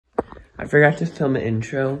I forgot to film an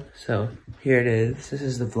intro, so here it is. This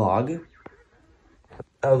is the vlog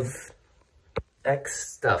of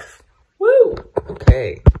X stuff. Woo!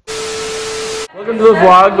 Okay. Welcome to the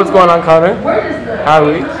vlog. What's going on, Connor? How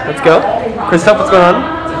are we? Let's go. Christoph, what's going on?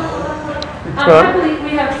 What's going on? We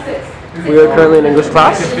have 6. We are currently in English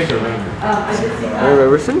class. Mary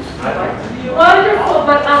Roberson. Wonderful,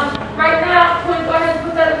 but right now, Quinn, go ahead and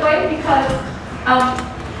put that away because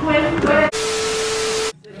Quinn, go ahead.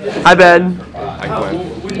 Hi, Ben. Hi,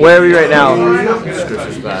 Gwen. Where are we right now?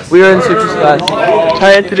 Scriptures class. We are in scriptures class.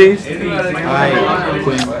 Hi, Anthony. Hi,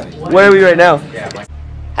 Quinn. Where are we right now?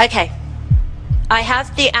 Okay, I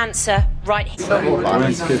have the answer right here. We're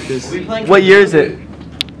in Scriptures. What year is it?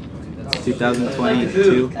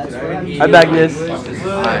 2022. Hi, Magnus.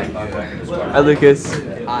 Hi, Lucas.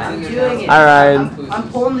 Hi, Ryan. I'm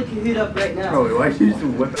pulling the Kahoot up right now. Bro, why you just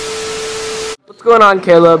whip? What's going on,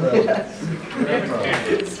 Caleb?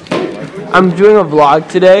 I'm doing a vlog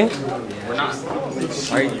today.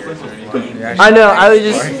 I know, I was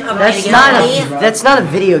just... That's not a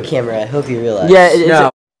video camera, I hope you realize. Yeah,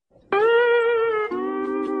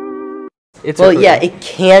 Well, yeah, it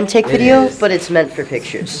can take video, but it's meant for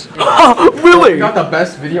pictures. Oh, really? Not the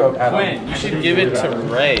best video ever. Quinn, you should give it to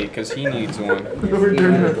Ray, because he needs one.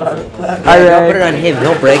 Hi, Don't put it Ray. on him,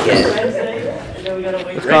 he'll break it.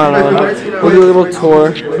 What's going on? We'll do a little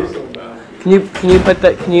tour. Can you put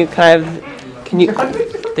that, can you,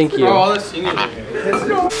 thank you. all the seniors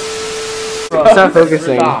It's not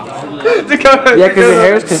focusing. Yeah, because your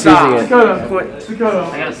hair is confusing it.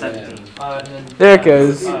 There it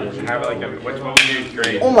goes.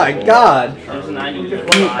 Oh my god.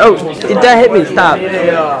 Oh, that hit me. Stop.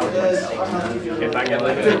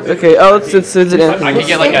 Okay. Oh, it's Anthony. I could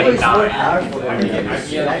get like a 9.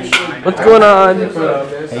 What's going on?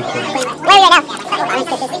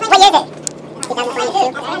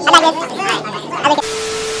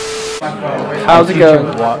 How's it going?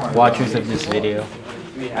 Watchers of this video.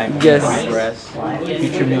 I'm Yes. Express,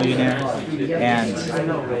 future millionaire, and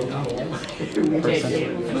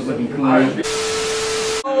person.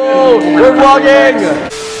 Oh, we're vlogging.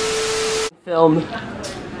 Film.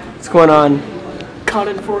 What's going on? Caught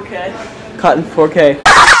in 4K. Caught in 4K.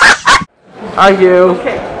 Hi, you.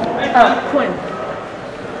 Okay. Quinn.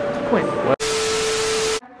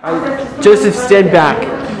 Joseph, stand back.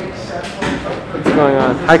 What's going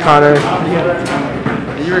on? Hi, Connor.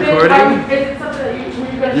 Are you recording?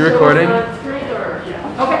 You recording?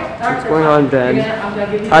 Okay. What's going on, Ben?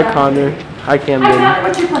 Hi, Connor. Hi, Camden.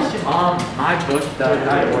 What's your question? I booked the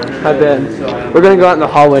Hi, Ben. We're gonna go out in the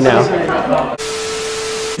hallway now.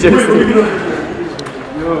 Joseph.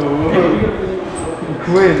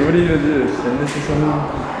 Quinn, what are you gonna do? Send this to someone?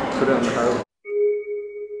 Put it on the highway.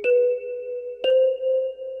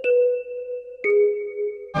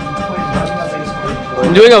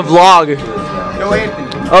 I'm doing a vlog. Go,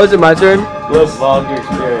 Anthony. Oh, is it my turn? We'll vlog your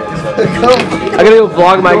experience. I gotta go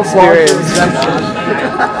vlog my experience.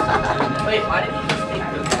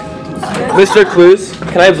 Mr. Clues,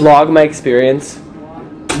 can I vlog my experience?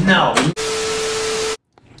 No.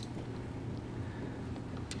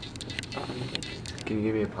 Can you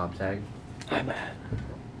give me a pop tag? Hi, man.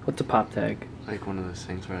 What's a pop tag? Like one of those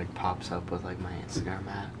things where it like pops up with like my Instagram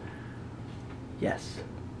ad. Yes.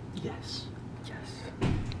 Yes. Yes.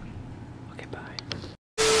 Okay, bye.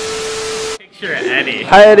 Picture Eddie.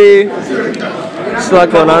 Hi, Eddie. There's a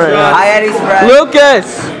lot going on right now. Hi, Eddie's friend.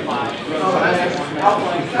 Lucas!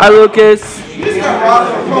 Hi, Lucas.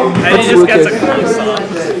 Eddie just gets a cool song.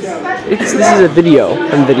 This is a video.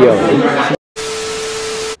 I'm videoing.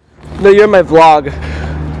 No, you're in my vlog.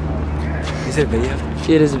 Is it a video?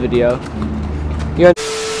 It is a video. You're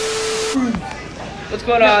What's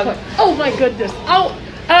going on? Oh my goodness. Oh,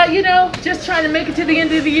 you know, just trying to make it to the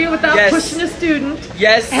end of the year without Yes. pushing a student.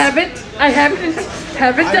 Yes. I haven't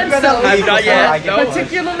done so. I've not yet. No.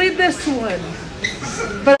 Particularly this one.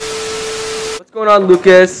 What's going on,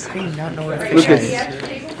 Lucas? Lucas.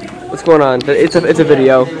 What's going on? It's a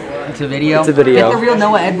video. It's a video? It's a video. Get the real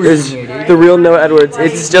Noah Edwards There's in here, dude. the real Noah Edwards.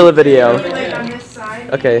 It's still a video.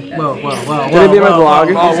 Okay. Whoa. Gonna be my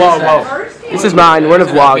vlog. Whoa. This is mine. We're in a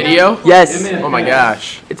vlog. Video? Yes. Oh my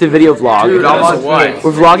gosh. It's a video vlog. Dude, I'm on what?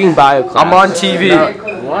 We're vlogging bio class. I'm on TV.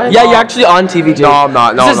 Yeah, you're actually on TV too. No, I'm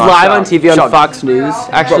not. No, This is I'm not. live on TV on Shut up. Fox News,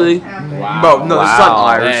 actually. Bro, no, this is on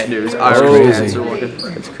Irish News. Irish Crazy. News.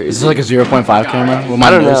 That's Is crazy. this like a 0.5 camera? Will my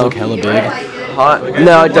I don't nose know. look hella big?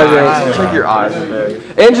 No, it doesn't. Check your eyes.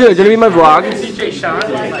 Andrew, gonna be my vlog.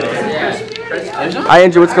 Hi,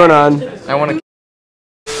 Andrew. What's going on? I want to.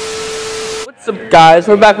 What's up, guys?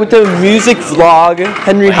 We're back with the music vlog.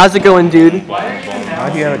 Henry, how's it going, dude? How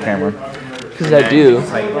do you have a camera? because I do.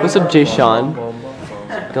 What's up, Jay Sean?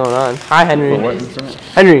 What's going on? Hi, Henry.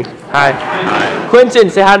 Henry, hi. Quentin,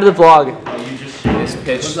 say hi to the vlog. This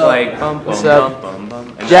pitch like bum What's bum up? bum bum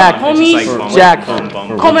bum. Jack, Jack.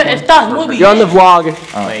 Comment if that's movie. you're on the vlog.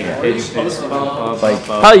 Like pitch bum bum bum.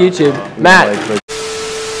 Probably YouTube. Matt.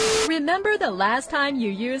 Remember the last time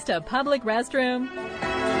you used a public restroom?